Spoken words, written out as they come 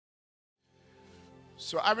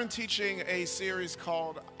So I've been teaching a series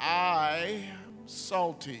called I Am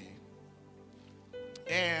Salty.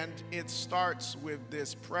 And it starts with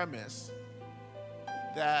this premise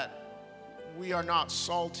that we are not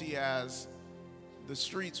salty as the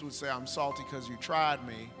streets would say, I'm salty because you tried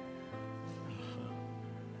me.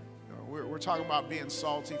 We're talking about being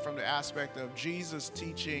salty from the aspect of Jesus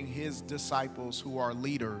teaching his disciples who are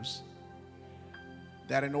leaders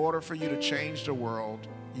that in order for you to change the world,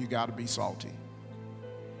 you got to be salty.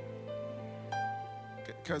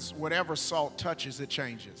 Because whatever salt touches, it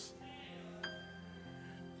changes.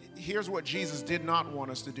 Here's what Jesus did not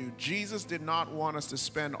want us to do. Jesus did not want us to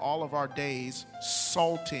spend all of our days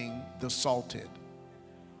salting the salted.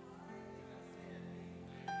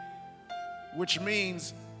 Which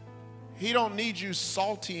means he don't need you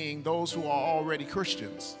saltying those who are already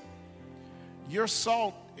Christians. Your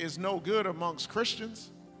salt is no good amongst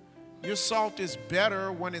Christians. Your salt is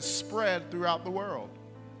better when it's spread throughout the world.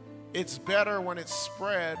 It's better when it's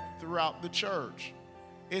spread throughout the church.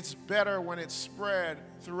 It's better when it's spread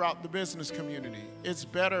throughout the business community. It's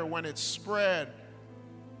better when it's spread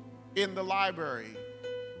in the library,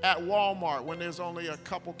 at Walmart when there's only a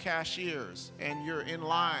couple cashiers and you're in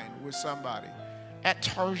line with somebody, at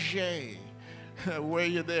Target where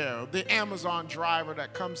you're there, the Amazon driver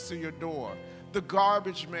that comes to your door, the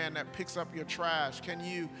garbage man that picks up your trash. Can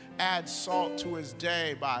you add salt to his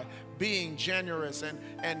day by being generous?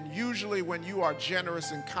 And usually when you are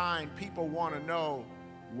generous and kind, people want to know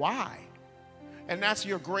why. And that's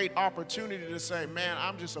your great opportunity to say, man,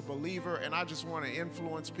 I'm just a believer and I just want to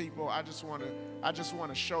influence people. I just want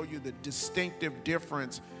to show you the distinctive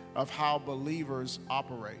difference of how believers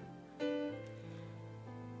operate.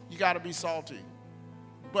 You got to be salty.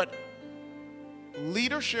 But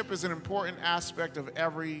leadership is an important aspect of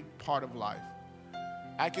every part of life.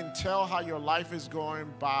 I can tell how your life is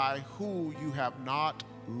going by who you have not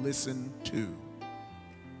listened to.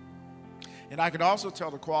 And I can also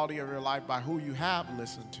tell the quality of your life by who you have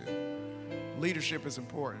listened to. Leadership is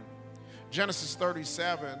important. Genesis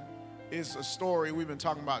 37 is a story we've been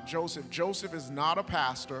talking about Joseph. Joseph is not a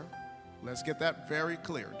pastor. Let's get that very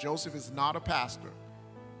clear. Joseph is not a pastor.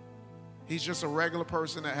 He's just a regular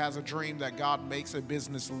person that has a dream that God makes a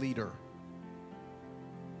business leader.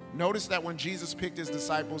 Notice that when Jesus picked his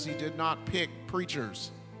disciples, he did not pick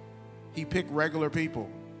preachers. He picked regular people.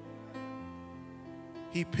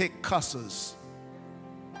 He picked cussers.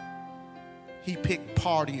 He picked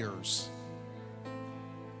partiers.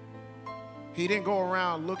 He didn't go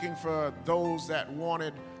around looking for those that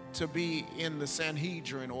wanted to be in the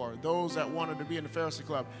Sanhedrin or those that wanted to be in the Pharisee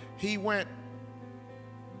club. He went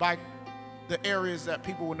by the areas that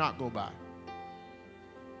people would not go by.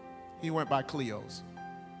 He went by Cleo's.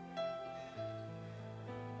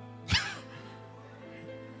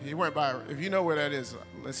 He went by, if you know where that is,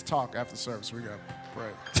 let's talk after service. We got to pray.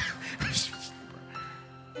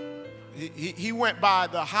 He went by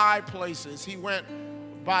the high places. He went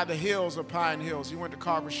by the hills of Pine Hills. He went to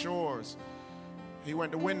Carver Shores. He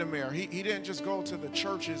went to Windermere. He didn't just go to the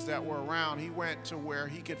churches that were around. He went to where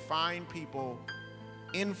he could find people,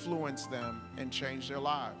 influence them, and change their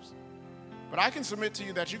lives. But I can submit to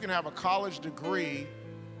you that you can have a college degree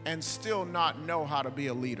and still not know how to be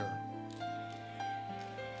a leader.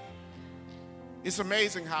 It's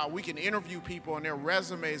amazing how we can interview people and their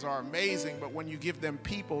resumes are amazing, but when you give them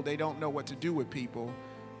people, they don't know what to do with people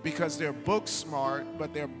because they're book smart,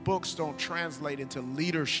 but their books don't translate into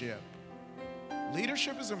leadership.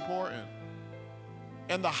 Leadership is important.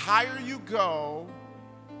 And the higher you go,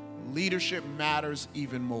 leadership matters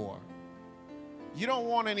even more. You don't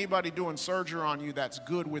want anybody doing surgery on you that's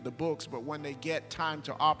good with the books, but when they get time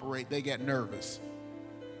to operate, they get nervous.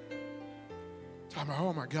 I'm like,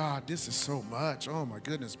 oh my God, this is so much. Oh my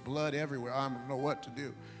goodness, blood everywhere. I don't know what to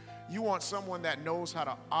do. You want someone that knows how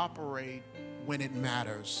to operate when it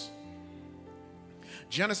matters.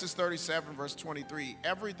 Genesis 37, verse 23,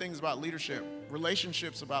 everything's about leadership.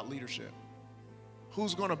 Relationships about leadership.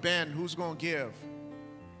 Who's going to bend? Who's going to give?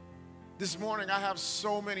 This morning, I have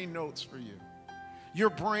so many notes for you. Your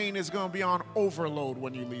brain is going to be on overload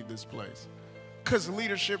when you leave this place. Because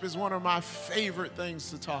leadership is one of my favorite things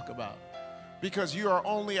to talk about. Because you are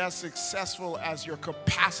only as successful as your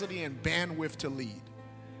capacity and bandwidth to lead.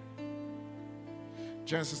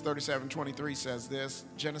 Genesis 37:23 says this.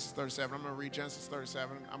 Genesis 37, I'm going to read Genesis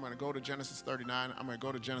 37. I'm going to go to Genesis 39. I'm going to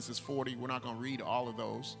go to Genesis 40. We're not going to read all of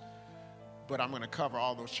those, but I'm going to cover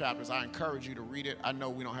all those chapters. I encourage you to read it. I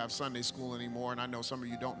know we don't have Sunday school anymore, and I know some of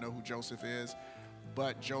you don't know who Joseph is,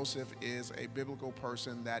 but Joseph is a biblical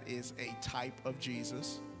person that is a type of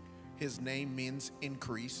Jesus. His name means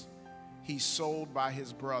increase. He's sold by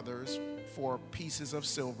his brothers for pieces of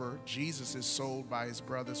silver. Jesus is sold by his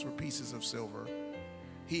brothers for pieces of silver.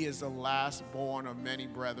 He is the last born of many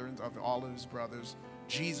brethren, of all of his brothers.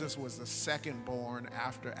 Jesus was the second born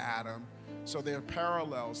after Adam. So there are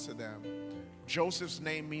parallels to them. Joseph's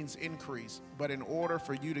name means increase, but in order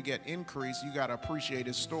for you to get increase, you got to appreciate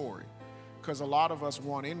his story. Because a lot of us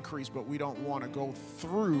want increase, but we don't want to go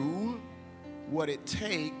through what it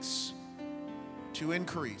takes to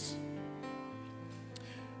increase.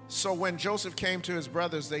 So when Joseph came to his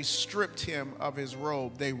brothers, they stripped him of his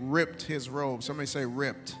robe. They ripped his robe. Somebody say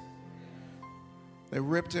ripped. They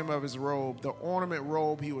ripped him of his robe, the ornament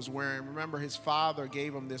robe he was wearing. Remember, his father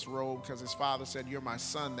gave him this robe because his father said, "You're my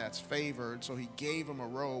son that's favored." So he gave him a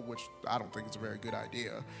robe, which I don't think is a very good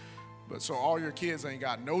idea. But so all your kids ain't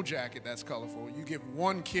got no jacket that's colorful. You give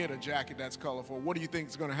one kid a jacket that's colorful, what do you think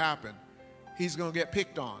is going to happen? He's going to get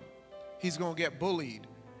picked on. He's going to get bullied.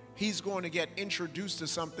 He's going to get introduced to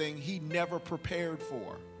something he never prepared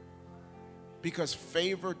for. Because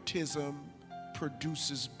favoritism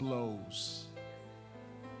produces blows.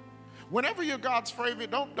 Whenever you're God's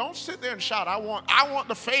favorite, don't sit there and shout, I want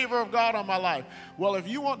the favor of God on my life. Well, if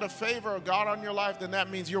you want the favor of God on your life, then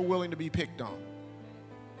that means you're willing to be picked on.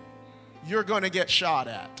 You're going to get shot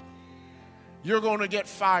at. You're going to get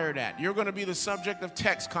fired at. You're going to be the subject of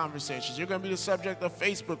text conversations. You're going to be the subject of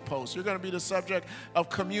Facebook posts. You're going to be the subject of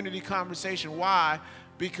community conversation. Why?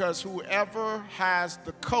 Because whoever has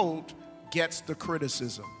the coat gets the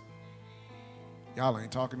criticism. Y'all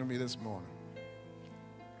ain't talking to me this morning.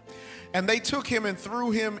 And they took him and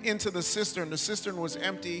threw him into the cistern. The cistern was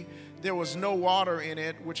empty. There was no water in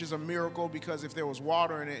it, which is a miracle because if there was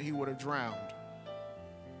water in it, he would have drowned.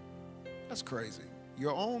 That's crazy.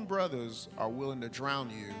 Your own brothers are willing to drown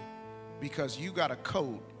you because you got a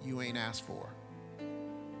coat you ain't asked for.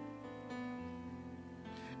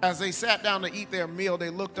 As they sat down to eat their meal, they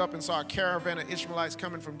looked up and saw a caravan of Ishmaelites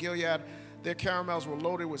coming from Gilead. Their caravels were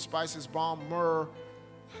loaded with spices, balm, myrrh.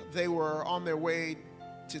 They were on their way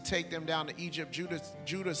to take them down to Egypt.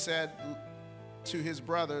 Judah said to his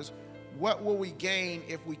brothers, "What will we gain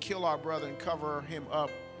if we kill our brother and cover him up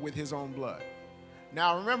with his own blood?"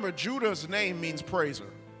 Now remember, Judah's name means praiser.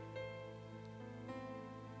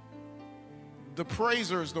 The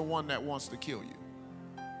praiser is the one that wants to kill you.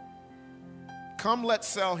 "Come, let's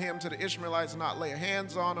sell him to the Ishmaelites and not lay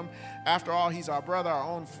hands on him. After all, he's our brother, our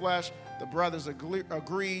own flesh." The brothers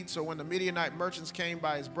agreed. So when the Midianite merchants came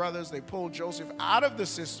by his brothers, they pulled Joseph out of the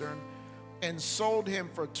cistern and sold him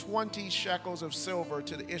for 20 shekels of silver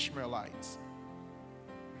to the Ishmaelites.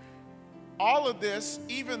 All of this,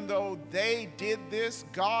 even though they did this,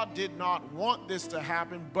 God did not want this to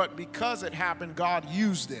happen, but because it happened, God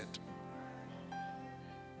used it.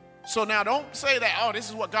 So now don't say that, oh, this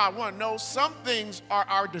is what God wanted. No, some things are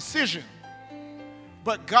our decision.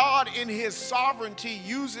 But God, in his sovereignty,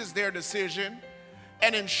 uses their decision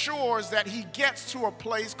and ensures that he gets to a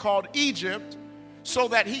place called Egypt so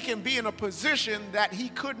that he can be in a position that he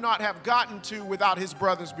could not have gotten to without his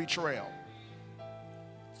brother's betrayal.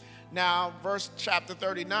 Now, chapter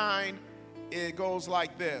 39, it goes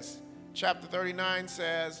like this. Chapter 39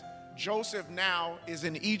 says, Joseph now is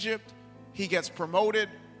in Egypt. He gets promoted.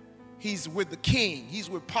 He's with the king. He's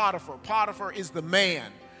with Potiphar. Potiphar is the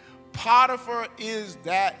man. Potiphar is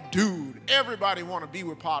that dude. Everybody want to be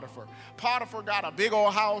with Potiphar. Potiphar got a big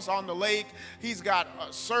old house on the lake. He's got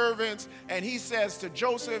servants. And he says to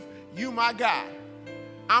Joseph, "You my guy.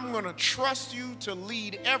 I'm going to trust you to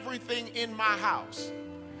lead everything in my house."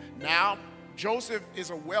 Now, Joseph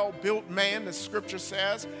is a well-built man, the scripture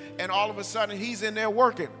says, and all of a sudden he's in there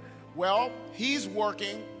working. Well, he's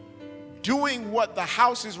working, doing what the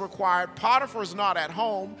house is required. Potiphar's not at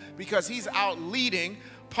home because he's out leading.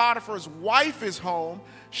 Potiphar's wife is home.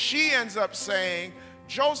 She ends up saying,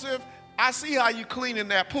 "Joseph, I see how you cleaning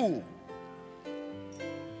that pool.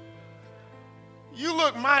 You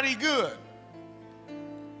look mighty good.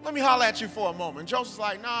 Let me holler at you for a moment." Joseph's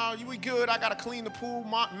like, "No, we good. I got to clean the pool.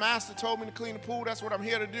 My master told me to clean the pool. That's what I'm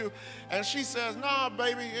here to do." And she says, "No,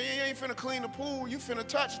 baby, you ain't finna clean the pool. You finna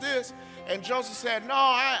touch this." And Joseph said, "No,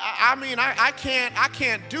 I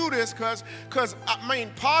can't do this because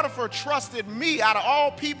Potiphar trusted me. Out of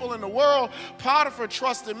all people in the world, Potiphar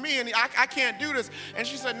trusted me, and I can't do this." And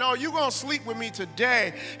she said, "No, you're going to sleep with me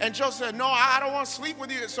today." And Joseph said, "No, I don't want to sleep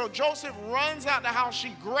with you." So Joseph runs out the house. She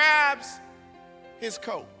grabs his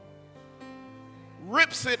coat,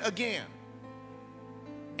 rips it again.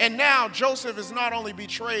 And now Joseph is not only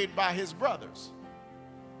betrayed by his brothers,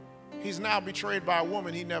 he's now betrayed by a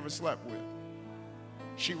woman he never slept with.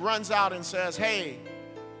 She runs out and says, "Hey,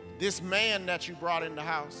 this man that you brought in the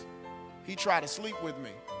house, he tried to sleep with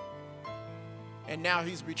me." and now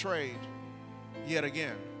he's betrayed yet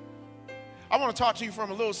again. I want to talk to you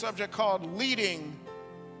from a little subject called leading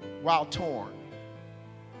while torn.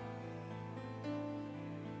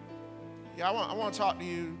 Yeah, I want to talk to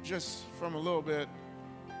you just from a little bit,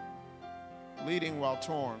 leading while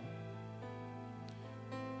torn.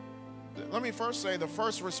 Let me first say the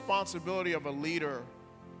first responsibility of a leader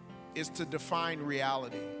is to define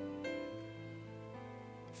reality.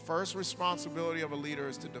 The first responsibility of a leader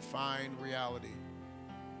is to define reality.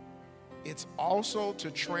 It's also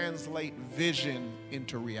to translate vision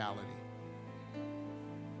into reality.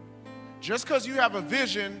 Just because you have a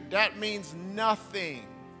vision, that means nothing.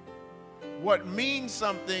 What means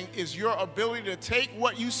something is your ability to take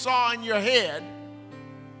what you saw in your head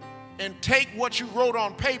and take what you wrote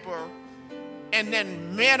on paper and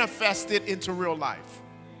then manifest it into real life.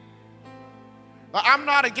 I'm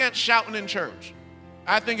not against shouting in church.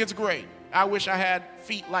 I think it's great. I wish I had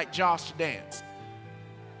feet like Jacques to dance.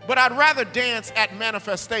 But I'd rather dance at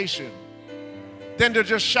manifestation than to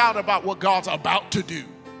just shout about what God's about to do.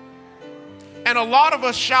 And a lot of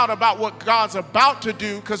us shout about what God's about to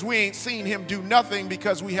do because we ain't seen him do nothing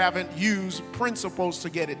because we haven't used principles to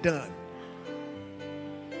get it done.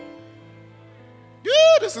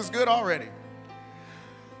 Yeah, this is good already.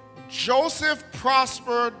 Joseph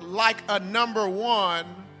prospered like a number one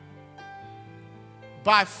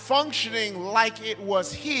by functioning like it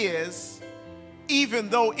was his, even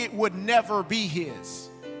though it would never be his.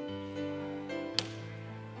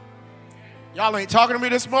 Y'all ain't talking to me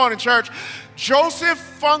this morning, church. Joseph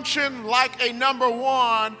functioned like a number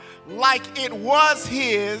one, like it was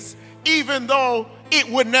his, even though it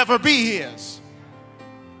would never be his.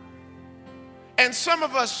 And some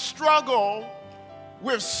of us struggle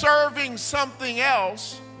with serving something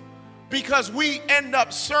else because we end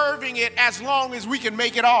up serving it as long as we can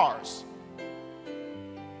make it ours.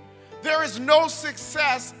 There is no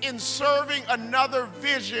success in serving another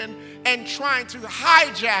vision and trying to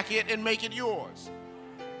hijack it and make it yours.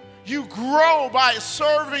 You grow by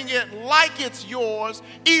serving it like it's yours,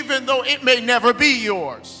 even though it may never be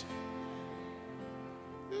yours.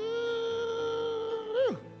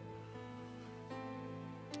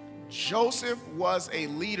 Joseph was a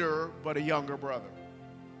leader, but a younger brother.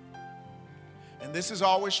 And this is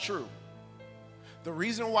always true. The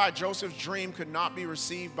reason why Joseph's dream could not be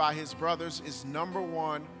received by his brothers is, number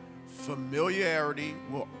one, familiarity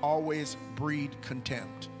will always breed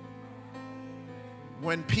contempt.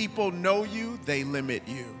 When people know you, they limit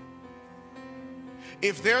you.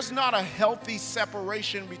 If there's not a healthy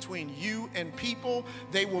separation between you and people,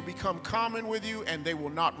 they will become common with you and they will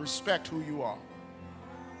not respect who you are.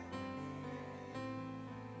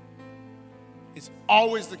 It's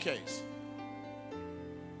always the case.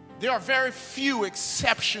 There are very few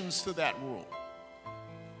exceptions to that rule.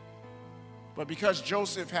 But because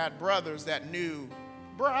Joseph had brothers that knew,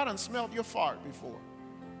 bro, I done smelled your fart before.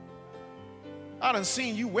 I done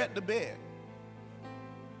seen you wet the bed.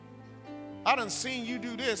 I done seen you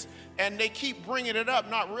do this. And they keep bringing it up,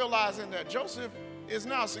 not realizing that Joseph is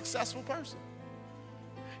now a successful person.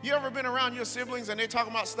 You ever been around your siblings and they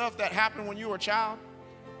talking about stuff that happened when you were a child?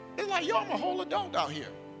 It's like, yo, I'm a whole adult out here.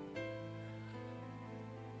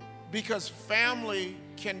 Because family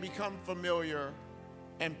can become familiar,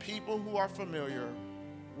 and people who are familiar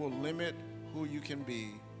will limit who you can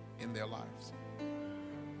be in their lives.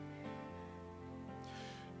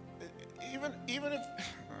 Even if, okay,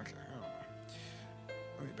 I don't know.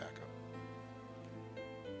 Let me back up.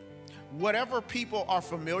 Whatever people are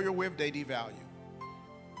familiar with, they devalue.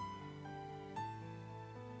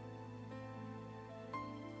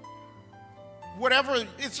 Whatever,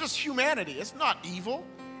 it's just humanity. It's not evil.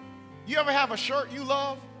 You ever have a shirt you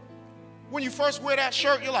love? When you first wear that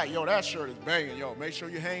shirt, you're like, yo, that shirt is banging. Yo, make sure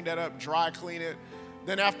you hang that up, dry clean it.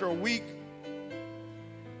 Then after a week,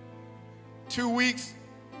 2 weeks,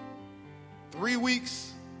 3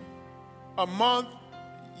 weeks, a month,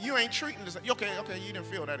 you ain't treating this. Okay, you didn't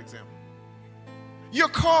feel that example. Your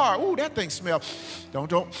car, ooh, that thing smells.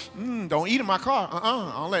 Don't eat in my car.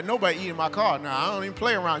 I don't let nobody eat in my car. Nah, I don't even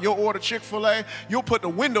play around. You'll order Chick-fil-A, you'll put the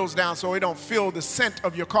windows down so it don't feel the scent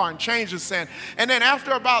of your car and change the scent. And then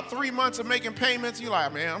after about 3 months of making payments, you're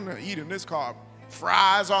like, man, I'm not eating this car.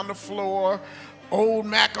 Fries on the floor, old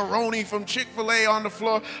macaroni from Chick-fil-A on the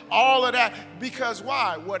floor, all of that. Because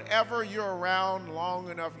why? Whatever you're around long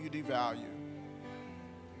enough, you devalue.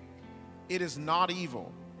 It is not evil.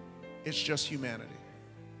 It's just humanity.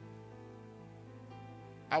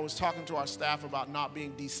 I was talking to our staff about not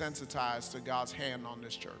being desensitized to God's hand on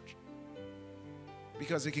this church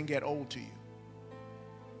because it can get old to you.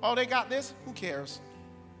 Oh, they got this? Who cares?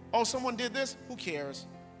 Oh, someone did this? Who cares?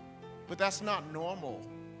 But that's not normal.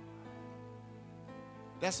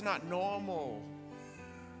 That's not normal.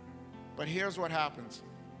 But here's what happens.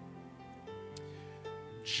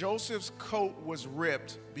 Joseph's coat was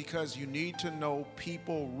ripped because you need to know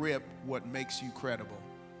people rip what makes you credible.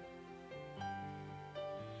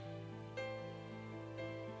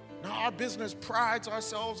 Now, our business prides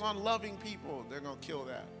ourselves on loving people. They're going to kill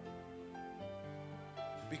that.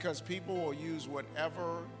 Because people will use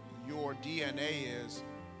whatever your DNA is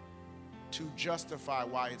to justify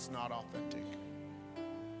why it's not authentic.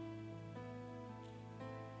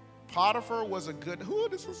 Potiphar was a good,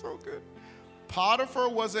 this is so good. Potiphar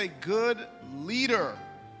was a good leader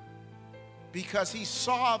because he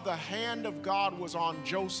saw the hand of God was on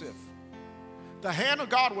Joseph. The hand of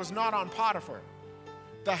God was not on Potiphar.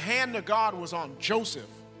 The hand of God was on Joseph.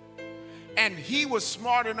 And he was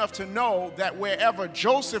smart enough to know that wherever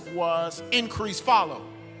Joseph was, increase followed.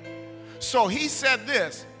 So he said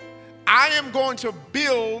this, I am going to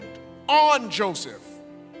build on Joseph.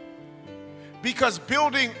 Because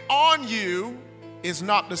building on you is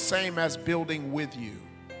not the same as building with you.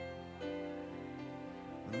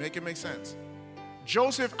 Make it make sense.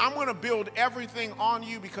 Joseph, I'm going to build everything on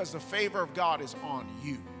you because the favor of God is on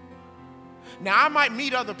you. Now, I might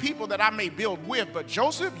meet other people that I may build with, but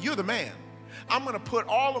Joseph, you're the man. I'm going to put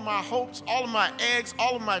all of my hopes, all of my eggs,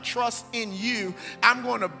 all of my trust in you. I'm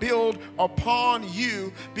going to build upon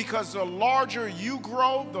you because the larger you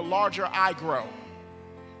grow, the larger I grow.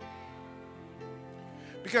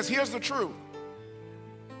 Because here's the truth.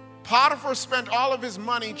 Potiphar spent all of his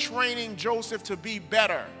money training Joseph to be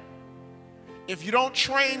better. If you don't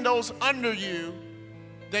train those under you,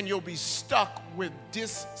 then you'll be stuck with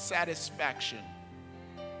dissatisfaction.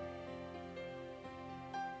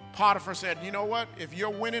 Potiphar said, you know what? If you're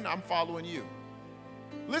winning, I'm following you.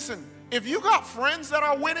 Listen, if you got friends that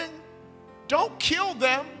are winning, don't kill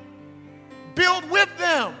them. Build with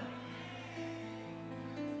them.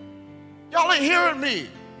 Y'all ain't hearing me.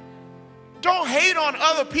 Don't hate on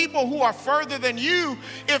other people who are further than you.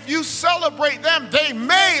 If you celebrate them, they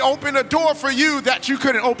may open a door for you that you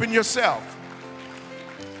couldn't open yourself.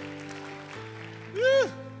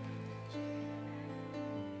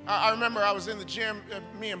 I remember I was in the gym,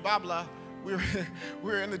 me and Babla, we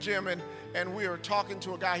were in the gym and we were talking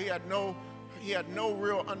to a guy. He had no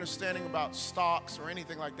real understanding about stocks or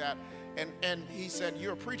anything like that. And he said,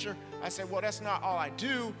 you're a preacher? I said, well, that's not all I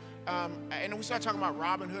do. And we started talking about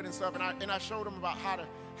Robinhood and stuff, and I showed him about how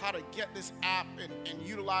to get this app and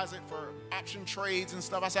utilize it for option trades and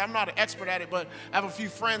stuff. I said, I'm not an expert at it, but I have a few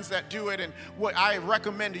friends that do it, and what I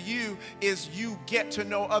recommend to you is you get to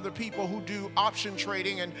know other people who do option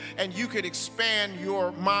trading, and you could expand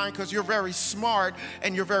your mind because you're very smart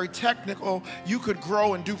and you're very technical. You could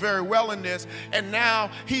grow and do very well in this. And now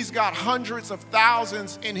he's got hundreds of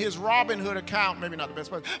thousands in his Robinhood account. Maybe not the best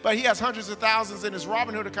place, but he has hundreds of thousands in his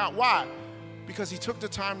Robinhood account. Why? Because he took the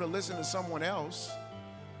time to listen to someone else.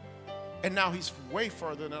 And now he's way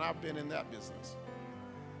further than I've been in that business.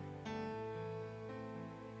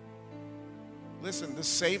 Listen, the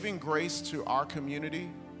saving grace to our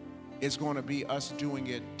community is going to be us doing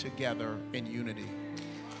it together in unity.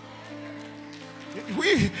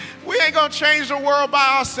 We ain't going to change the world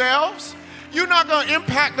by ourselves. You're not going to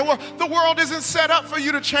impact the world. The world isn't set up for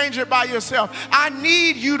you to change it by yourself. I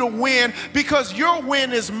need you to win because your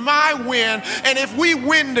win is my win. And if we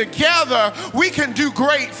win together, we can do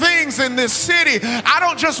great things in this city. I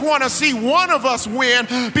don't just want to see one of us win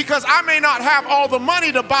because I may not have all the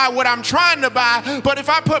money to buy what I'm trying to buy. But if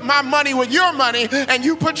I put my money with your money and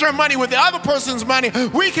you put your money with the other person's money,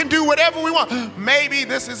 we can do whatever we want. Maybe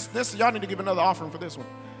this, y'all need to give another offering for this one.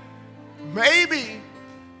 Maybe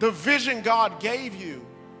the vision God gave you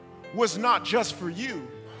was not just for you.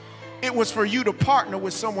 It was for you to partner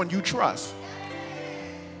with someone you trust.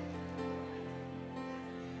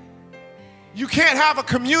 You can't have a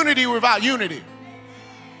community without unity.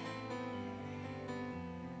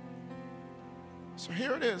 So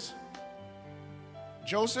here it is.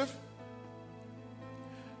 Joseph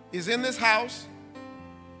is in this house,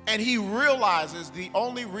 and he realizes the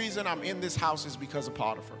only reason I'm in this house is because of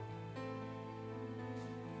Potiphar.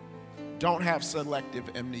 Don't have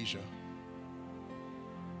selective amnesia.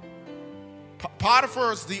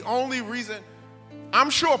 Potiphar is the only reason.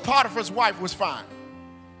 I'm sure Potiphar's wife was fine.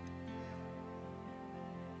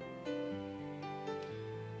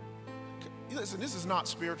 Listen, this is not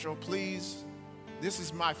spiritual, please. This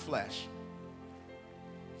is my flesh.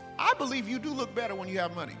 I believe you do look better when you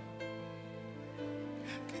have money.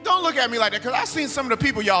 don't look at me like that, because I've seen some of the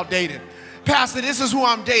people y'all dated. Pastor, this is who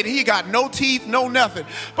I'm dating. He got no teeth, no nothing.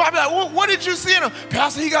 But I'll be like, well, what did you see in him?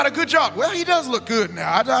 Pastor, he got a good job. Well, he does look good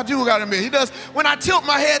now. I do got to admit. He does. When I tilt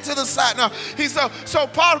my head to the side. Now, he's so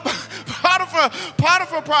Potiphar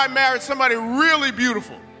probably married somebody really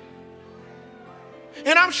beautiful.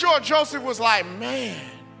 And I'm sure Joseph was like, man,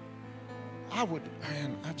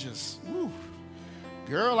 woo,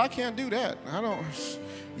 girl, I can't do that.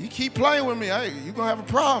 You keep playing with me, you're going to have a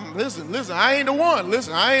problem. Listen, I ain't the one.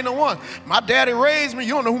 Listen, I ain't the one. My daddy raised me.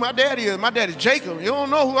 You don't know who my daddy is. My daddy's Jacob. You don't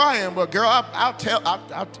know who I am, but girl, I'll tell.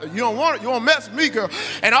 You don't want it. You won't mess with me, girl.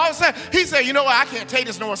 And all of a sudden, he said, you know what? I can't take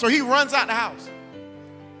this no more. So he runs out the house.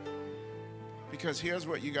 Because here's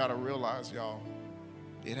what you got to realize, y'all.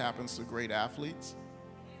 It happens to great athletes.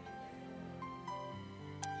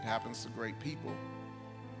 It happens to great people.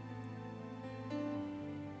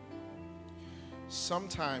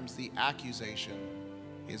 Sometimes the accusation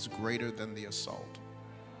is greater than the assault.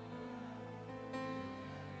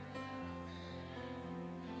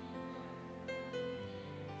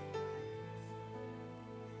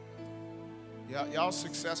 Y'all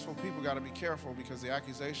successful people got to be careful, because the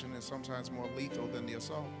accusation is sometimes more lethal than the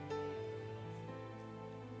assault.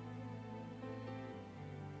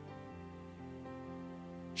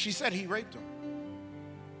 She said he raped him.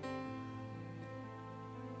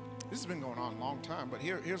 This has been going on a long time, but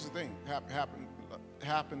here's the thing.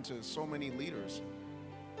 Happened to so many leaders.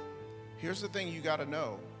 Here's the thing you got to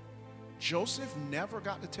know. Joseph never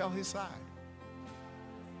got to tell his side.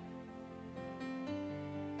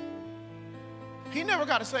 He never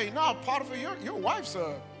got to say, no, Potiphar, your wife's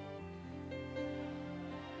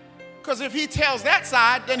because if he tells that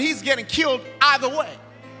side, then he's getting killed either way.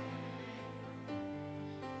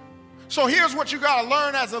 So here's what you got to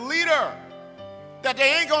learn as a leader. That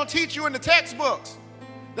they ain't going to teach you in the textbooks.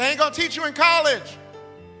 They ain't going to teach you in college.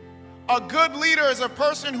 A good leader is a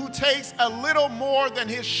person who takes a little more than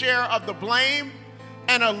his share of the blame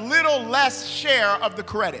and a little less share of the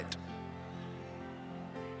credit.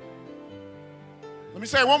 Let me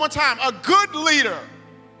say it one more time. A good leader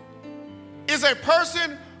is a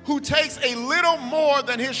person who takes a little more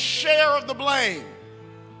than his share of the blame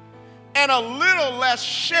and a little less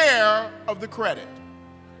share of the credit.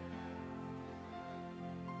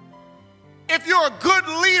 If you're a good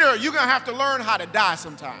leader, you're going to have to learn how to die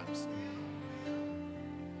sometimes.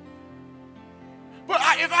 But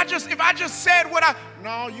if I just said what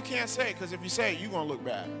no, you can't say it, because if you say it, you're going to look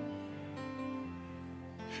bad.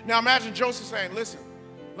 Now imagine Joseph saying, listen,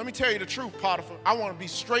 let me tell you the truth, Potiphar. I want to be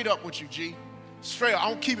straight up with you, G. Straight up. I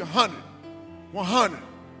want to keep it 100. 100.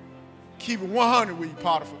 Keep it 100 with you,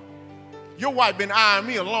 Potiphar. Your wife been eyeing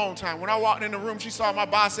me a long time. When I walked in the room, she saw my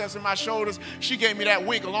biceps and my shoulders. She gave me that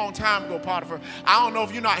wink a long time ago, Potiphar. I don't know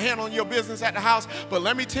if you're not handling your business at the house, but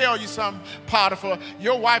let me tell you something, Potiphar.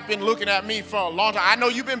 Your wife been looking at me for a long time. I know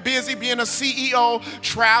you've been busy being a CEO,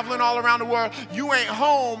 traveling all around the world. You ain't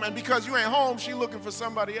home, and because you ain't home, she looking for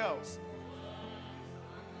somebody else.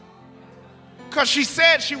 Because she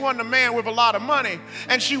said she wanted a man with a lot of money,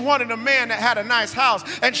 and she wanted a man that had a nice house,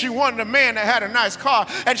 and she wanted a man that had a nice car,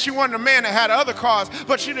 and she wanted a man that had other cars,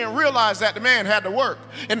 but she didn't realize that the man had to work,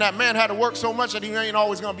 and that man had to work so much that he ain't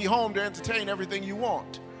always going to be home to entertain everything you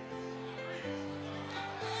want.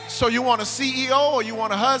 So you want a CEO, or you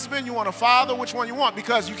want a husband, you want a father, which one you want?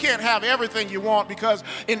 Because you can't have everything you want, because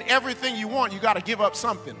in everything you want, you got to give up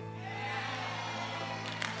something.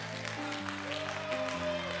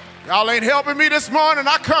 Y'all ain't helping me this morning.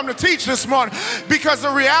 I come to teach this morning, because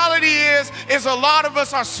the reality is a lot of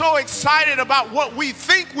us are so excited about what we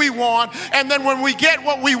think we want, and then when we get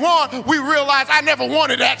what we want, we realize I never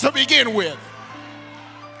wanted that to begin with.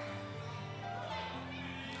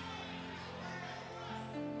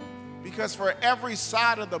 Because for every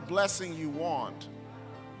side of the blessing you want,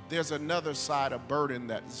 there's another side of burden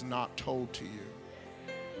that is not told to you.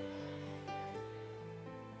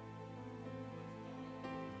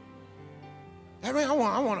 I mean, I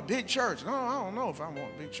want a big church. No, I don't know if I want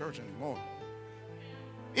a big church anymore.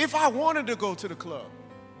 If I wanted to go to the club,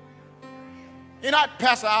 and I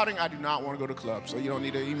pass an outing, I do not want to go to the club, so you don't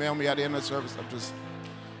need to email me at the end of the service.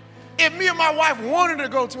 If me and my wife wanted to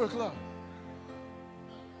go to a club,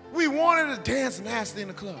 we wanted to dance nasty in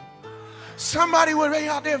the club, somebody would be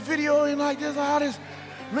out there videoing like this, all this.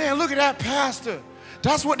 Man, look at that pastor.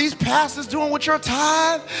 That's what these pastors doing with your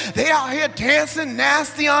tithe. They out here dancing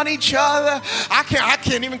nasty on each other. I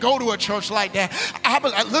can't even go to a church like that.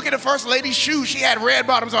 I look at the first lady's shoes. She had red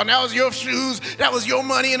bottoms on. That was your shoes. That was your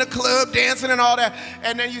money in the club, dancing and all that.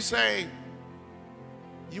 And then you say,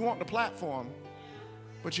 you want the platform,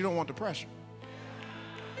 but you don't want the pressure.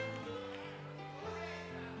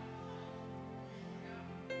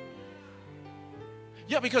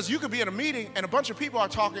 Yeah, because you could be in a meeting and a bunch of people are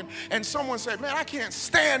talking and someone say, man, I can't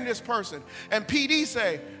stand this person. And PD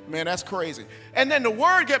say, man, that's crazy. And then the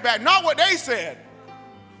word get back, not what they said.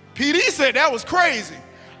 PD said that was crazy.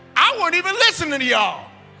 I wouldn't even listen to y'all.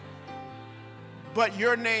 But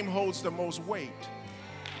your name holds the most weight.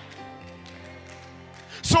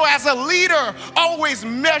 So as a leader, always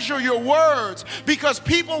measure your words, because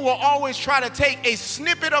people will always try to take a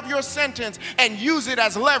snippet of your sentence and use it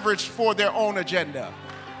as leverage for their own agenda.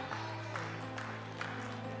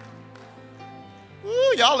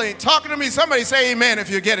 Ooh, y'all ain't talking to me. Somebody say amen if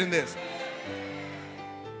you're getting this.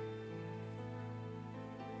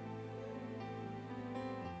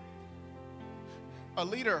 A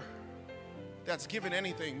leader that's given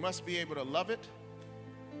anything must be able to love it,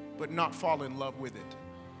 but not fall in love with it.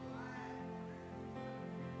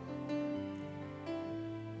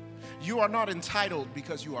 You are not entitled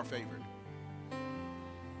because you are favored.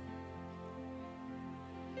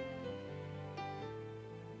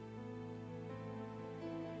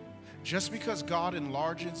 Just because God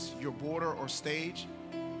enlarges your border or stage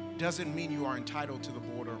doesn't mean you are entitled to the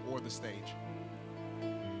border or the stage.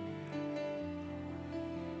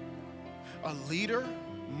 A leader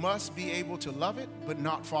must be able to love it, but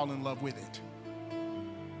not fall in love with it.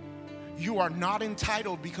 You are not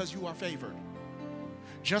entitled because you are favored.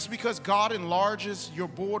 Just because God enlarges your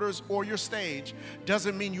borders or your stage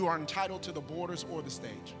doesn't mean you are entitled to the borders or the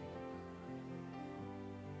stage.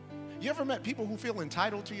 You ever met people who feel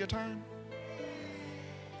entitled to your time?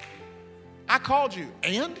 I called you,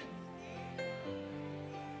 and?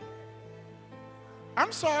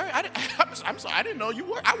 I'm sorry. I'm sorry. I didn't know you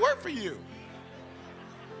work. I work for you.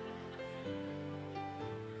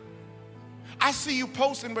 I see you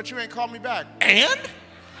posting, but you ain't called me back. And?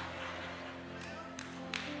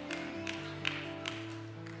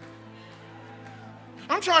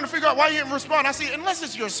 I'm trying to figure out why you didn't respond. I see, unless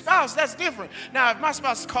it's your spouse, that's different. Now, if my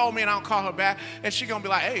spouse called me and I don't call her back, and she's going to be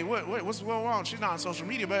like, hey, what's going on? She's not on social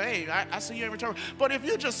media, but hey, I see you in return. But if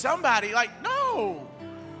you're just somebody, like, no,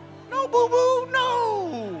 boo-boo,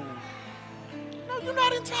 no, you're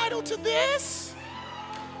not entitled to this.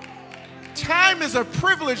 Time is a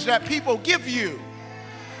privilege that people give you.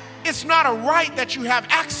 It's not a right that you have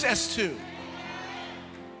access to.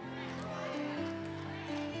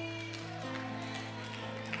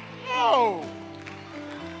 No.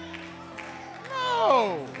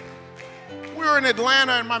 We're in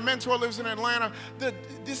Atlanta, and my mentor lives in Atlanta.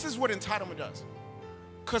 This is what entitlement does.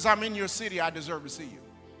 Because I'm in your city, I deserve to see you.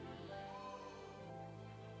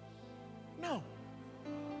 No.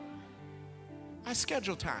 I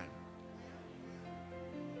schedule time.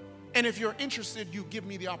 And if you're interested, you give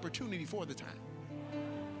me the opportunity for the time.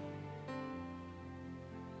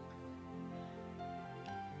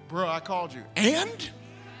 Bro, I called you. And?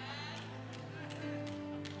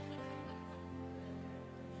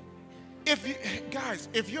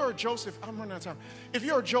 If you're a Joseph, I'm running out of time. If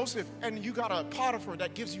you're a Joseph and you got a Potiphar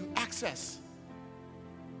that gives you access,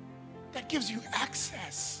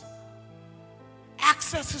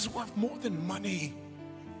 access is worth more than money.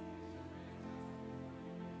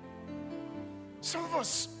 Some of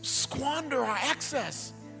us squander our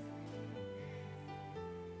access.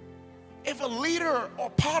 If a leader or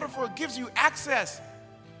Potiphar gives you access,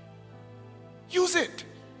 use it.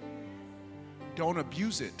 Don't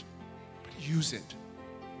abuse it, but use it.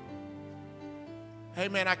 Hey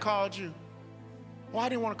man, I called you. Well, I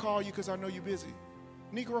didn't want to call you because I know you're busy.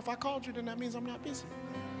 Negro, if I called you, then that means I'm not busy.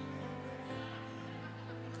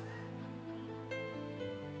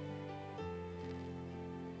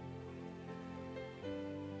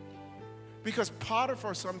 Because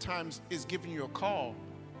Potiphar sometimes is giving you a call,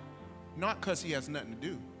 not because he has nothing to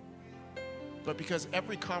do, but because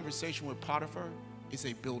every conversation with Potiphar is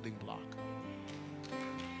a building block.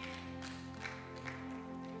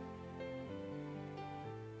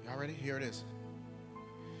 Y'all ready? Here it is.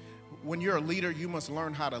 When you're a leader, you must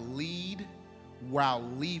learn how to lead while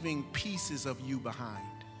leaving pieces of you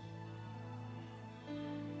behind.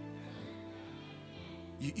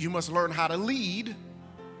 You must learn how to lead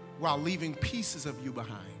while leaving pieces of you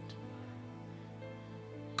behind.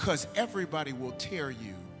 Because everybody will tear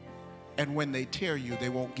you, and when they tear you, they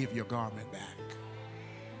won't give your garment back.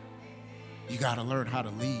 You got to learn how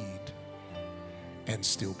to lead and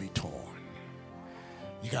still be torn.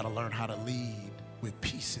 You got to learn how to lead with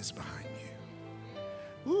pieces behind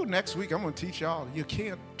you. Ooh, next week I'm going to teach y'all, you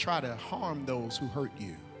can't try to harm those who hurt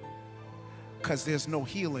you, because there's no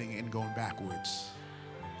healing in going backwards.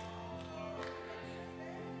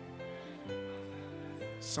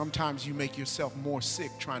 Sometimes you make yourself more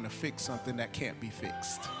sick trying to fix something that can't be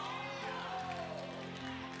fixed.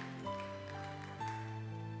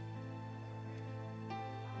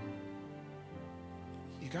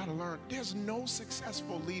 to learn, there's no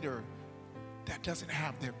successful leader that doesn't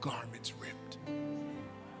have their garments ripped.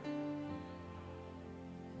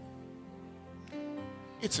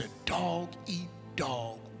 It's a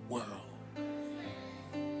dog-eat-dog world.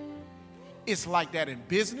 It's like that in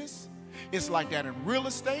business. It's like that in real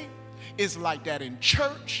estate. It's like that in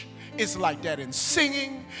church. It's like that in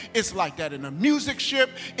singing. It's like that in a music ship.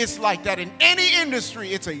 It's like that in any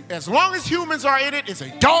industry. As long as humans are in it, it's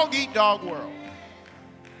a dog-eat-dog world.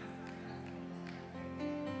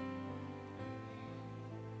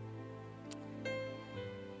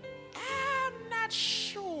 I'm not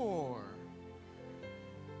sure.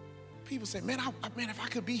 People say, man, if I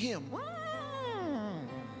could be him.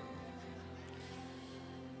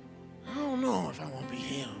 I don't know if I want to be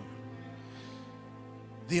him.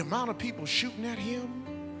 The amount of people shooting at him,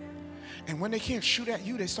 and when they can't shoot at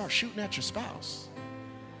you, they start shooting at your spouse.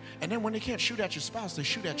 And then when they can't shoot at your spouse, they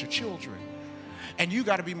shoot at your children. And you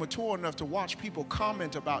got to be mature enough to watch people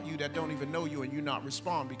comment about you that don't even know you and you not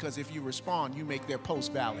respond, because if you respond, you make their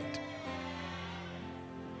post valid.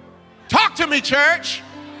 Talk to me, church.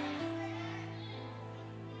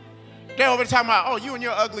 They're over talking about, oh, you and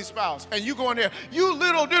your ugly spouse. And you go in there, you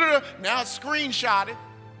little, now it's screenshotted.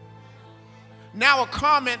 Now a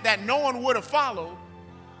comment that no one would have followed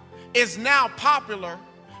is now popular.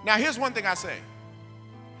 Now here's one thing I say.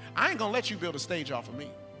 I ain't gonna let you build a stage off of me.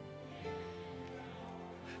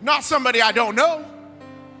 Not somebody I don't know.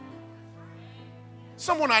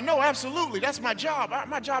 Someone I know, absolutely. That's my job.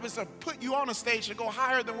 My job is to put you on a stage to go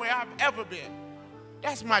higher than where I've ever been.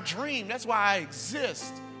 That's my dream. That's why I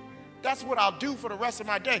exist. That's what I'll do for the rest of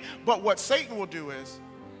my day. But what Satan will do is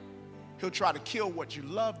he'll try to kill what you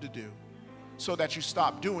love to do so that you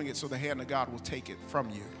stop doing it, so the hand of God will take it from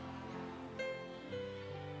you.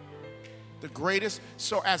 The greatest,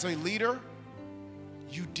 so as a leader,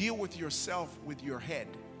 you deal with yourself with your head,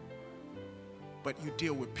 but you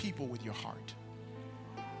deal with people with your heart.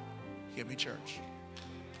 Hear me, church.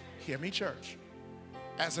 Hear me, church.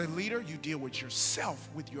 As a leader, you deal with yourself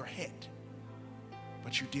with your head,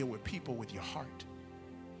 but you deal with people with your heart.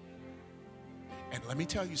 And let me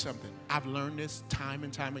tell you something. I've learned this time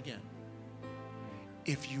and time again.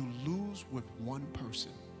 If you lose with one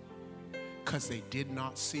person because they did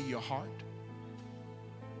not see your heart,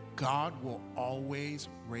 God will always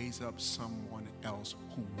raise up someone else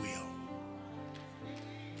who will.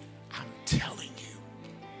 I'm telling you.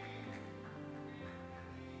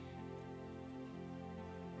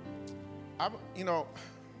 I don't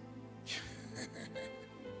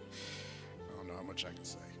know how much I can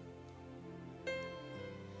say.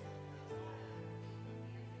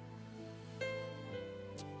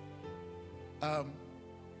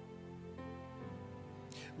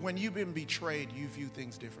 When you've been betrayed, you view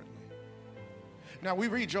things differently. Now, we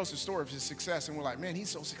read Joseph's story of his success, and we're like, man, he's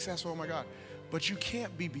so successful, oh my God. But you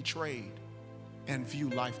can't be betrayed and view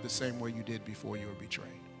life the same way you did before you were betrayed.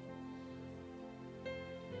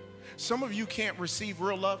 Some of you can't receive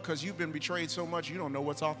real love because you've been betrayed so much you don't know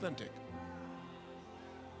what's authentic.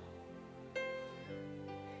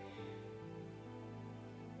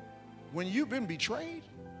 When you've been betrayed,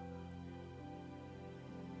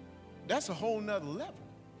 that's a whole nother level.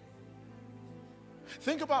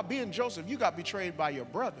 Think about being Joseph. You got betrayed by your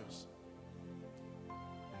brothers.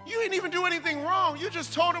 You didn't even do anything wrong. You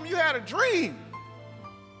just told them you had a dream.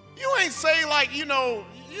 You ain't say like, you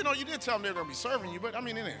did tell them they're going to be serving you, but I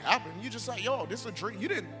mean, it didn't happen. You just like, yo, this is a dream. You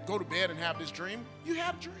didn't go to bed and have this dream. You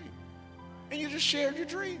had a dream. And you just shared your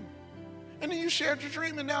dream. And then you shared your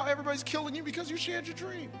dream, and now everybody's killing you because you shared your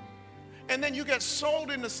dream. And then you get sold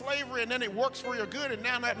into slavery, and then it works for your good, and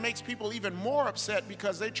now that makes people even more upset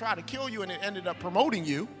because they try to kill you and it ended up promoting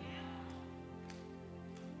you.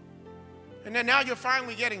 And then now you're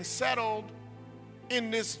finally getting settled in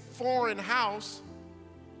this foreign house,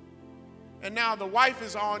 and now the wife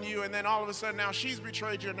is on you, and then all of a sudden now she's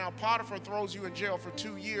betrayed you, and now Potiphar throws you in jail for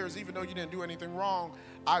 2 years even though you didn't do anything wrong.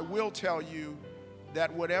 I will tell you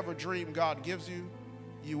that whatever dream God gives you,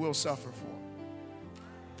 you will suffer for.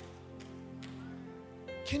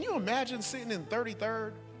 Can you imagine sitting in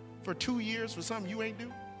 33rd for 2 years for something you ain't do?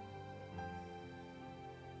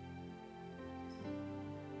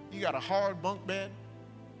 You got a hard bunk bed.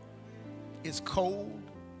 It's cold.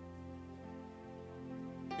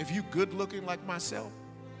 If you good looking like myself.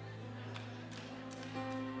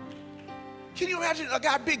 Can you imagine a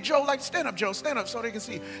guy, Big Joe, like stand up Joe, stand up so they can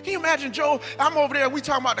see. Can you imagine Joe, I'm over there, we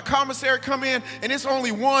talking about the commissary come in and it's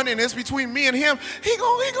only one and it's between me and him. He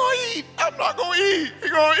gonna eat. I'm not gonna eat. He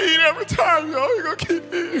gonna eat every time, yo. He gonna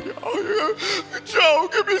keep eating. Joe,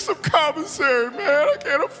 give me some commissary, man. I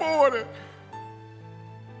can't afford it.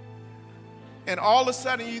 And all of a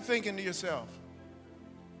sudden you're thinking to yourself,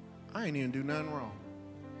 I ain't even do nothing wrong.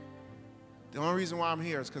 The only reason why I'm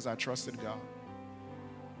here is because I trusted God.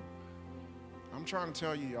 I'm trying to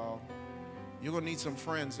tell you, y'all, you're going to need some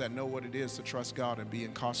friends that know what it is to trust God and be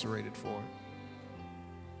incarcerated for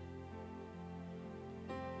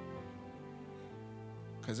it.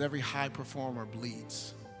 Because every high performer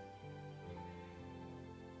bleeds.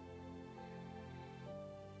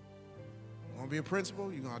 You want to be a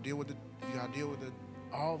principal? You're going to deal with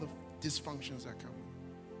all the dysfunctions that come.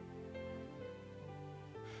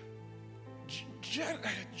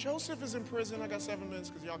 Joseph is in prison. I got 7 minutes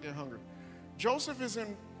because y'all get hungry. Joseph is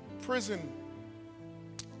in prison,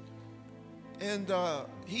 and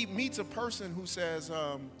he meets a person who says,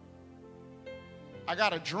 I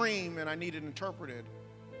got a dream and I need it interpreted.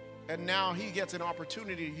 And now he gets an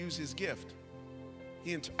opportunity to use his gift.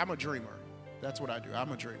 I'm a dreamer. That's what I do.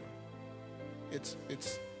 I'm a dreamer. It's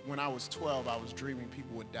when I was 12, I was dreaming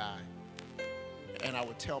people would die. And I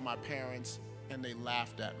would tell my parents, and they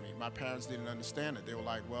laughed at me. My parents didn't understand it. They were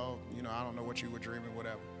like, well, I don't know what you were dreaming,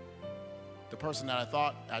 whatever. The person that I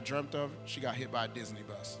thought I dreamt of, she got hit by a Disney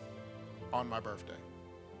bus on my birthday.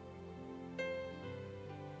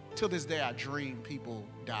 Till this day, I dream people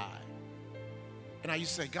die. And I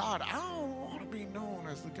used to say, God, I don't want to be known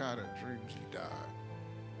as the guy that dreams he died.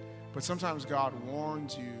 But sometimes God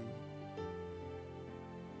warns you,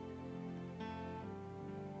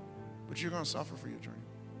 but you're going to suffer for your dream.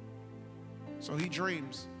 So he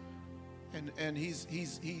dreams, and he's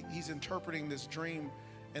interpreting this dream,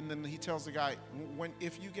 and then he tells the guy,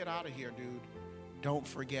 if you get out of here, dude, don't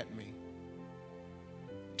forget me.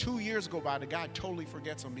 2 years go by, the guy totally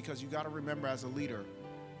forgets him, because you got to remember, as a leader,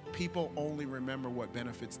 people only remember what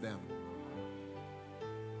benefits them.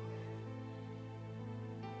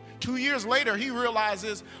 2 years later, he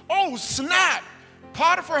realizes, oh, snap.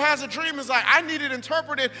 Potiphar has a dream. It's like, I need it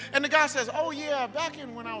interpreted. And the guy says, oh, yeah, back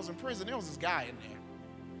when I was in prison, there was this guy in there.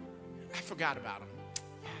 I forgot about him.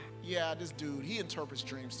 Yeah, this dude, he interprets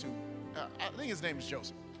dreams too. I think his name is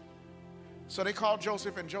Joseph. So they call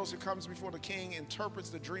Joseph, and Joseph comes before the king, interprets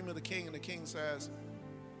the dream of the king, and the king says,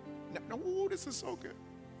 no, this is so good.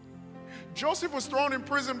 Joseph was thrown in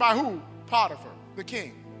prison by who? Potiphar, the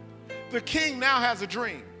king. The king now has a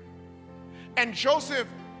dream. And Joseph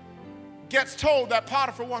gets told that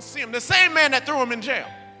Potiphar wants to see him. The same man that threw him in jail.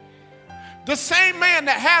 The same man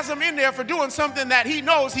that has him in there for doing something that he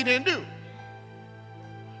knows he didn't do.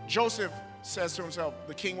 Joseph says to himself,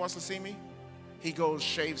 the king wants to see me. He goes,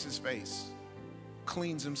 shaves his face,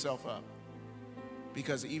 cleans himself up.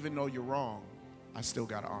 Because even though you're wrong, I still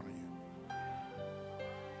got to honor you.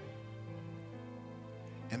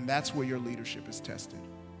 And that's where your leadership is tested.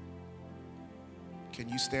 Can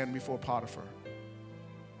you stand before Potiphar,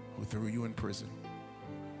 who threw you in prison,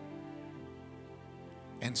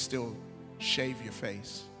 and still shave your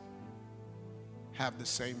face, have the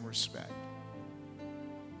same respect?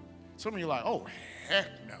 Some of you are like, oh, heck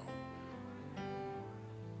no.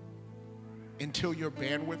 Until your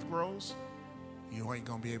bandwidth grows, you ain't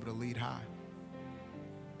going to be able to lead high.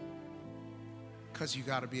 Because you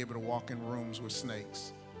got to be able to walk in rooms with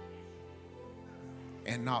snakes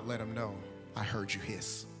and not let them know, I heard you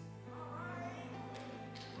hiss.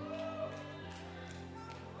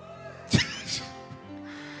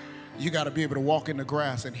 You got to be able to walk in the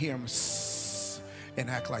grass and hear them and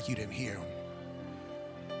act like you didn't hear them.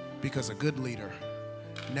 Because a good leader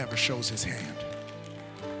never shows his hand.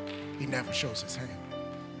 He never shows his hand.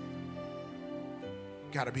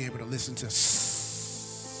 Got to be able to listen to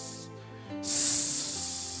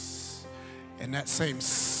and that same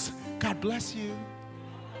God bless you.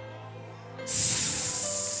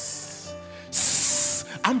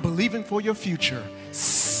 I'm believing for your future.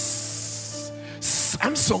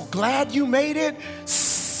 I'm so glad you made it.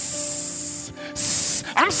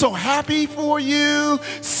 I'm so happy for you.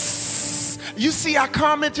 You see, I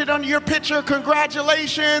commented on your picture.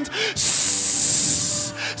 Congratulations.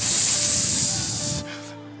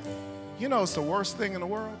 You know, it's the worst thing in the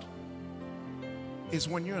world is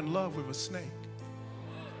when you're in love with a snake.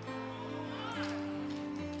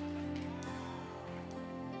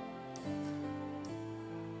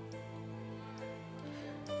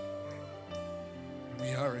 Let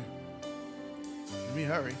me hurry. Let me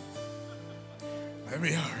hurry. Let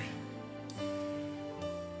me hurry.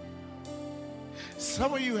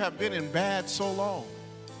 Some of you have been in bad so long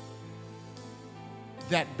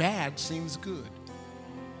that bad seems good.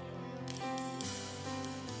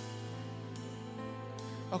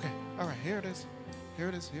 Okay, all right, here it is. Here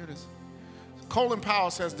it is, here it is. Colin Powell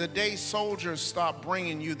says, the day soldiers stop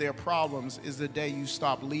bringing you their problems is the day you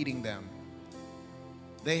stop leading them.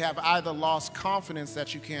 They have either lost confidence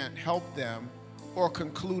that you can't help them or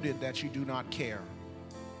concluded that you do not care.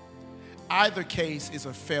 Either case is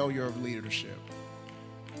a failure of leadership.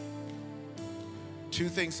 Two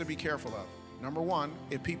things to be careful of. Number one,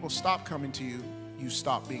 if people stop coming to you, you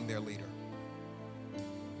stop being their leader.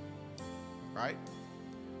 Right?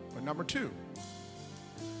 But number two,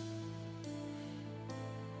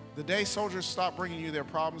 the day soldiers stop bringing you their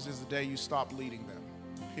problems is the day you stop leading them,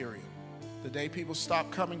 period. The day people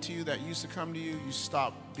stop coming to you that used to come to you, you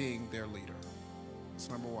stop being their leader. That's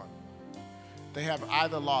number one. They have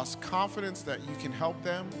either lost confidence that you can help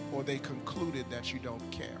them or they concluded that you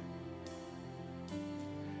don't care.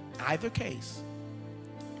 Either case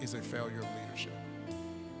is a failure of leadership.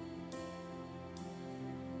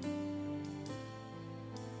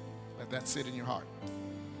 Let that sit in your heart.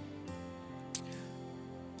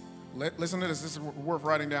 Listen to this. This is worth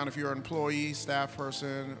writing down if you're an employee, staff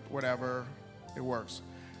person, whatever. It works.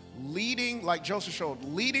 Leading, like Joseph showed,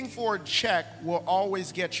 leading for a check will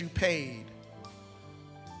always get you paid.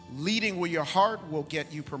 Leading with your heart will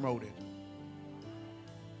get you promoted.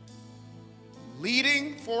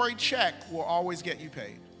 Leading for a check will always get you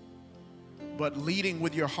paid. But leading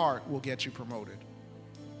with your heart will get you promoted.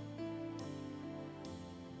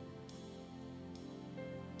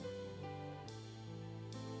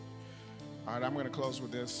 All right, I'm going to close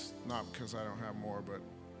with this, not because I don't have more, but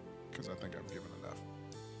because I think I've given enough.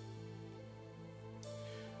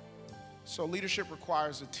 So leadership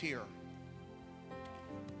requires a tier.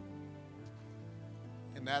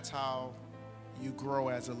 And that's how you grow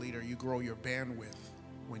as a leader. You grow your bandwidth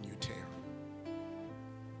when you tear.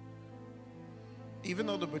 Even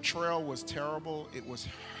though the betrayal was terrible, it was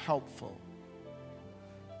helpful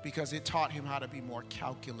because it taught him how to be more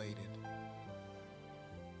calculated.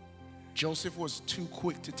 Joseph was too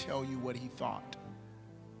quick to tell you what he thought.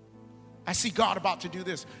 I see God about to do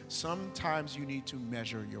this. Sometimes you need to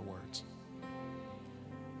measure your words.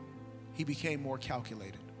 He became more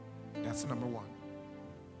calculated. That's number one.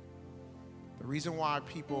 The reason why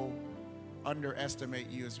people underestimate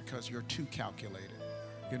you is because you're too calculated.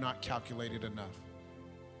 You're not calculated enough.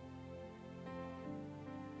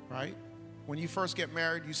 Right? When you first get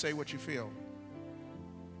married, you say what you feel.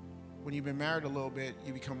 When you've been married a little bit,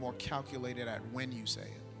 you become more calculated at when you say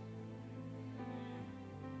it.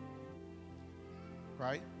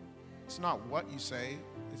 Right? It's not what you say,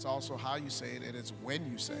 it's also how you say it, and it's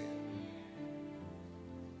when you say it.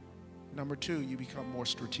 Number two, you become more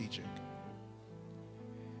strategic.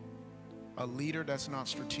 A leader that's not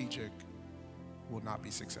strategic will not be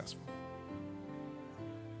successful.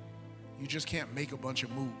 You just can't make a bunch of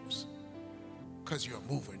moves because you're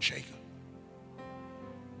a mover and shaker.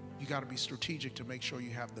 You got to be strategic to make sure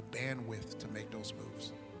you have the bandwidth to make those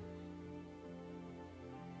moves.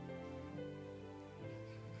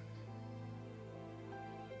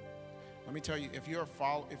 Let me tell you, if you're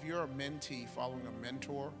a mentee following a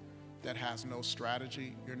mentor that has no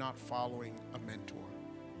strategy, you're not following a mentor.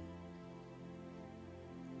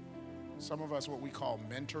 Some of us, what we call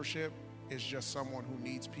mentorship, is just someone who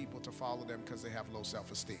needs people to follow them because they have low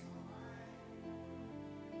self-esteem.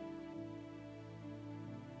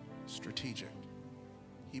 Strategic.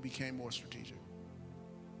 He became more strategic.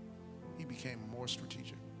 He became more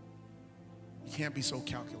strategic. You can't be so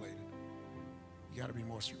calculated. You got to be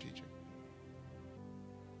more strategic.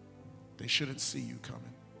 They shouldn't see you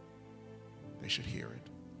coming. They should hear it.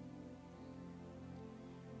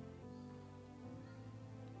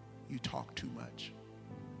 You talk too much.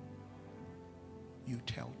 You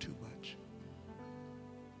tell too much.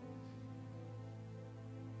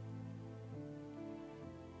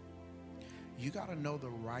 You got to know the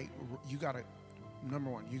right,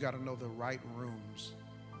 number one, you got to know the right rooms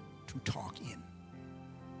to talk in.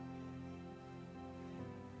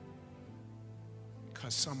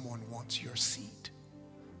 Because someone wants your seat.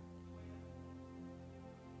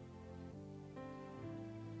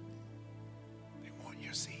 They want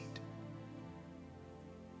your seat.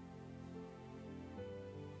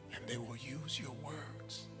 And they will use your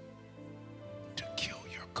words to kill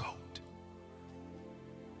your coat.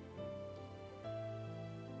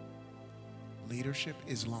 Leadership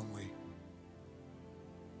is lonely.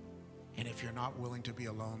 And if you're not willing to be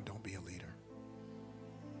alone, don't be a leader.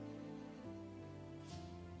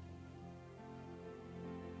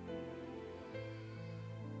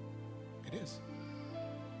 It is.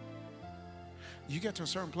 You get to a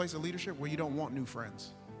certain place of leadership where you don't want new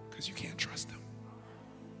friends because you can't trust them.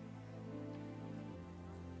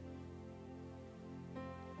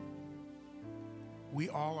 We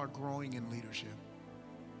all are growing in leadership.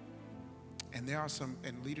 And there are some,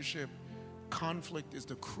 in leadership, conflict is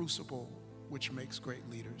the crucible which makes great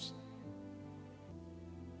leaders.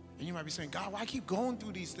 And you might be saying, God, why keep going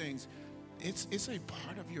through these things? It's a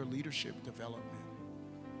part of your leadership development.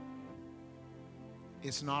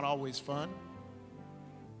 It's not always fun.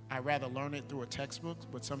 I'd rather learn it through a textbook,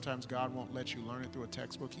 but sometimes God won't let you learn it through a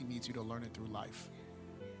textbook. He needs you to learn it through life.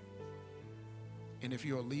 And if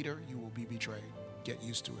you're a leader, you will be betrayed. Get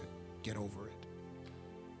used to it. Get over it.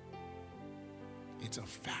 It's a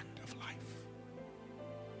fact of life.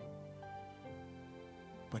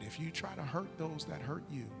 But if you try to hurt those that hurt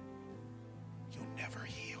you, you'll never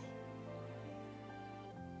heal.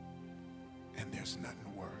 And there's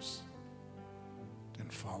nothing worse than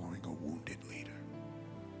following a wounded leader.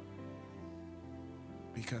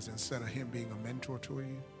 Because instead of him being a mentor to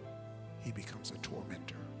you, he becomes a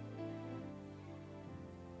tormentor.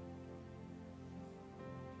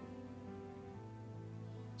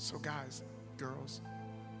 So guys, girls,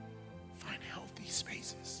 find healthy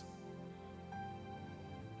spaces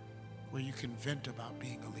where you can vent about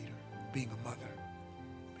being a leader, being a mother,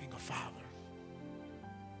 being a father.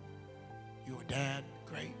 You're a dad,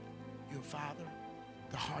 great. You're a father.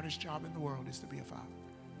 The hardest job in the world is to be a father.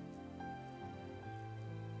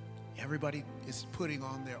 Everybody is putting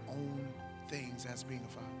on their own things as being a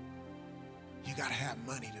father. You got to have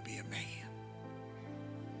money to be a man.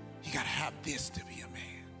 You got to have this to be a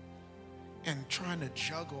man. And trying to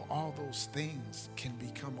juggle all those things can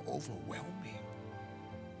become overwhelming.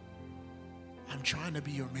 I'm trying to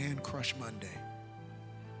be your man crush Monday.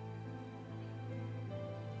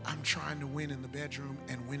 I'm trying to win in the bedroom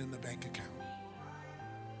and win in the bank account.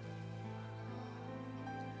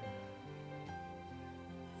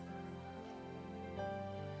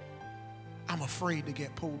 I'm afraid to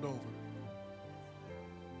get pulled over.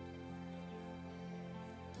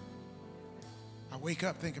 I wake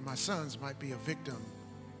up thinking my sons might be a victim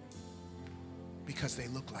because they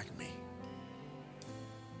look like me.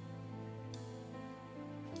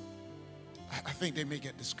 I think they may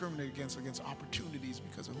get discriminated against opportunities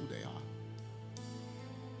because of who they are.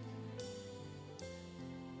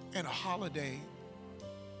 And a holiday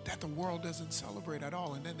that the world doesn't celebrate at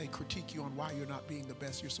all, and then they critique you on why you're not being the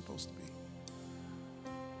best you're supposed to be.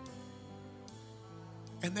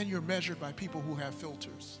 And then you're measured by people who have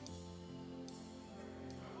filters.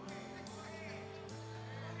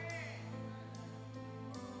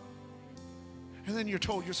 And then you're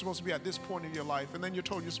told you're supposed to be at this point in your life. And then you're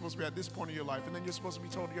told you're supposed to be at this point in your life. And then you're supposed to be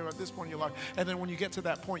told you're at this point in your life. And then when you get to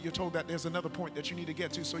that point, you're told that there's another point that you need to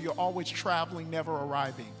get to. So you're always traveling, never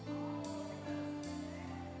arriving.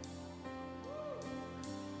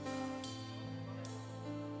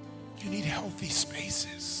 You need healthy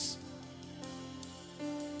spaces.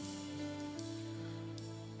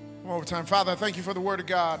 One more time. Father, I thank you for the word of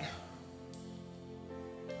God.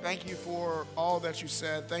 Thank you for all that you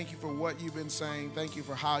said. Thank you for what you've been saying. Thank you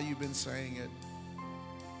for how you've been saying it.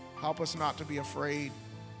 Help us not to be afraid,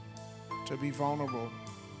 to be vulnerable,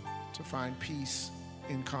 to find peace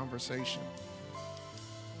in conversation.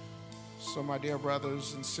 So my dear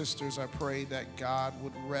brothers and sisters, I pray that God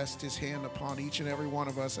would rest his hand upon each and every one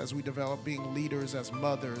of us as we develop being leaders, as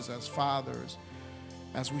mothers, as fathers,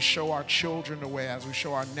 as we show our children the way, as we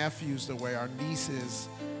show our nephews the way, our nieces.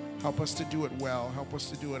 Help us to do it well. Help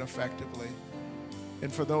us to do it effectively.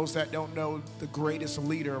 And for those that don't know, the greatest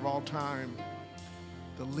leader of all time,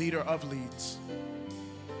 the leader of leads.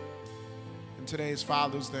 And today is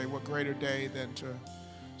Father's Day. What greater day than to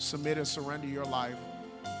submit and surrender your life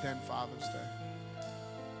than Father's Day?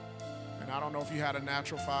 And I don't know if you had a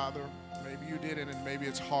natural father. Maybe you didn't, and maybe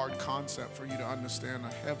it's a hard concept for you to understand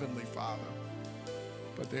a heavenly Father.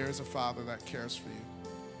 But there is a Father that cares for you.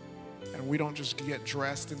 And we don't just get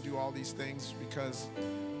dressed and do all these things because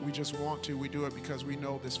we just want to. We do it because we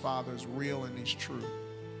know this Father is real and he's true.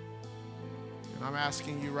 And I'm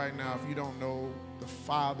asking you right now, if you don't know the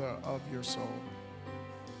Father of your soul,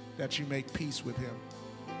 that you make peace with him.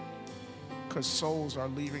 Because souls are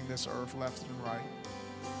leaving this earth left and right.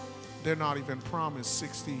 They're not even promised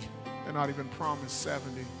 60. They're not even promised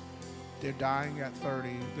 70. They're dying at 30.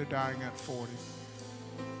 They're dying at 40.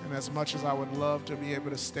 And as much as I would love to be able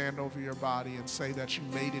to stand over your body and say that you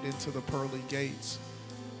made it into the pearly gates,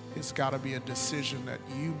 it's got to be a decision that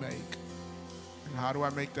you make. And how do I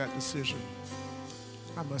make that decision?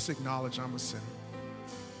 I must acknowledge I'm a sinner.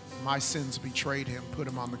 My sins betrayed him, put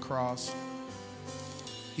him on the cross.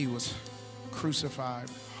 He was crucified,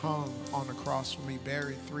 hung on the cross for me,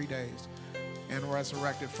 buried 3 days, and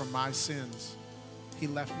resurrected from my sins. He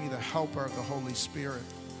left me the helper of the Holy Spirit.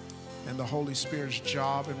 And the Holy Spirit's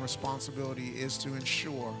job and responsibility is to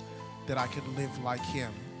ensure that I could live like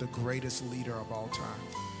him, the greatest leader of all time.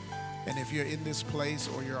 And if you're in this place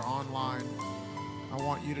or you're online, I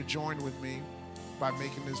want you to join with me by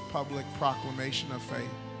making this public proclamation of faith.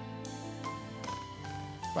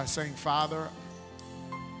 By saying, Father,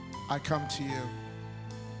 I come to you,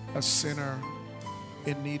 a sinner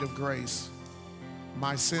in need of grace.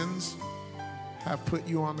 My sins have put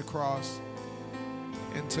you on the cross,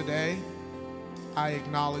 and today I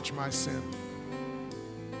acknowledge my sin.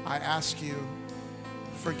 I ask you,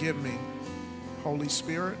 forgive me. Holy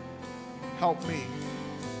Spirit, help me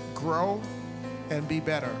grow and be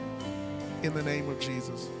better in the name of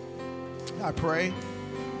Jesus. I pray,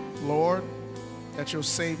 Lord, that you'll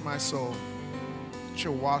save my soul, that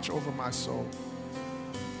you'll watch over my soul.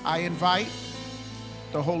 I invite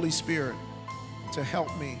the Holy Spirit to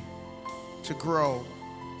help me to grow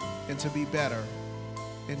and to be better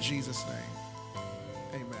in Jesus' name.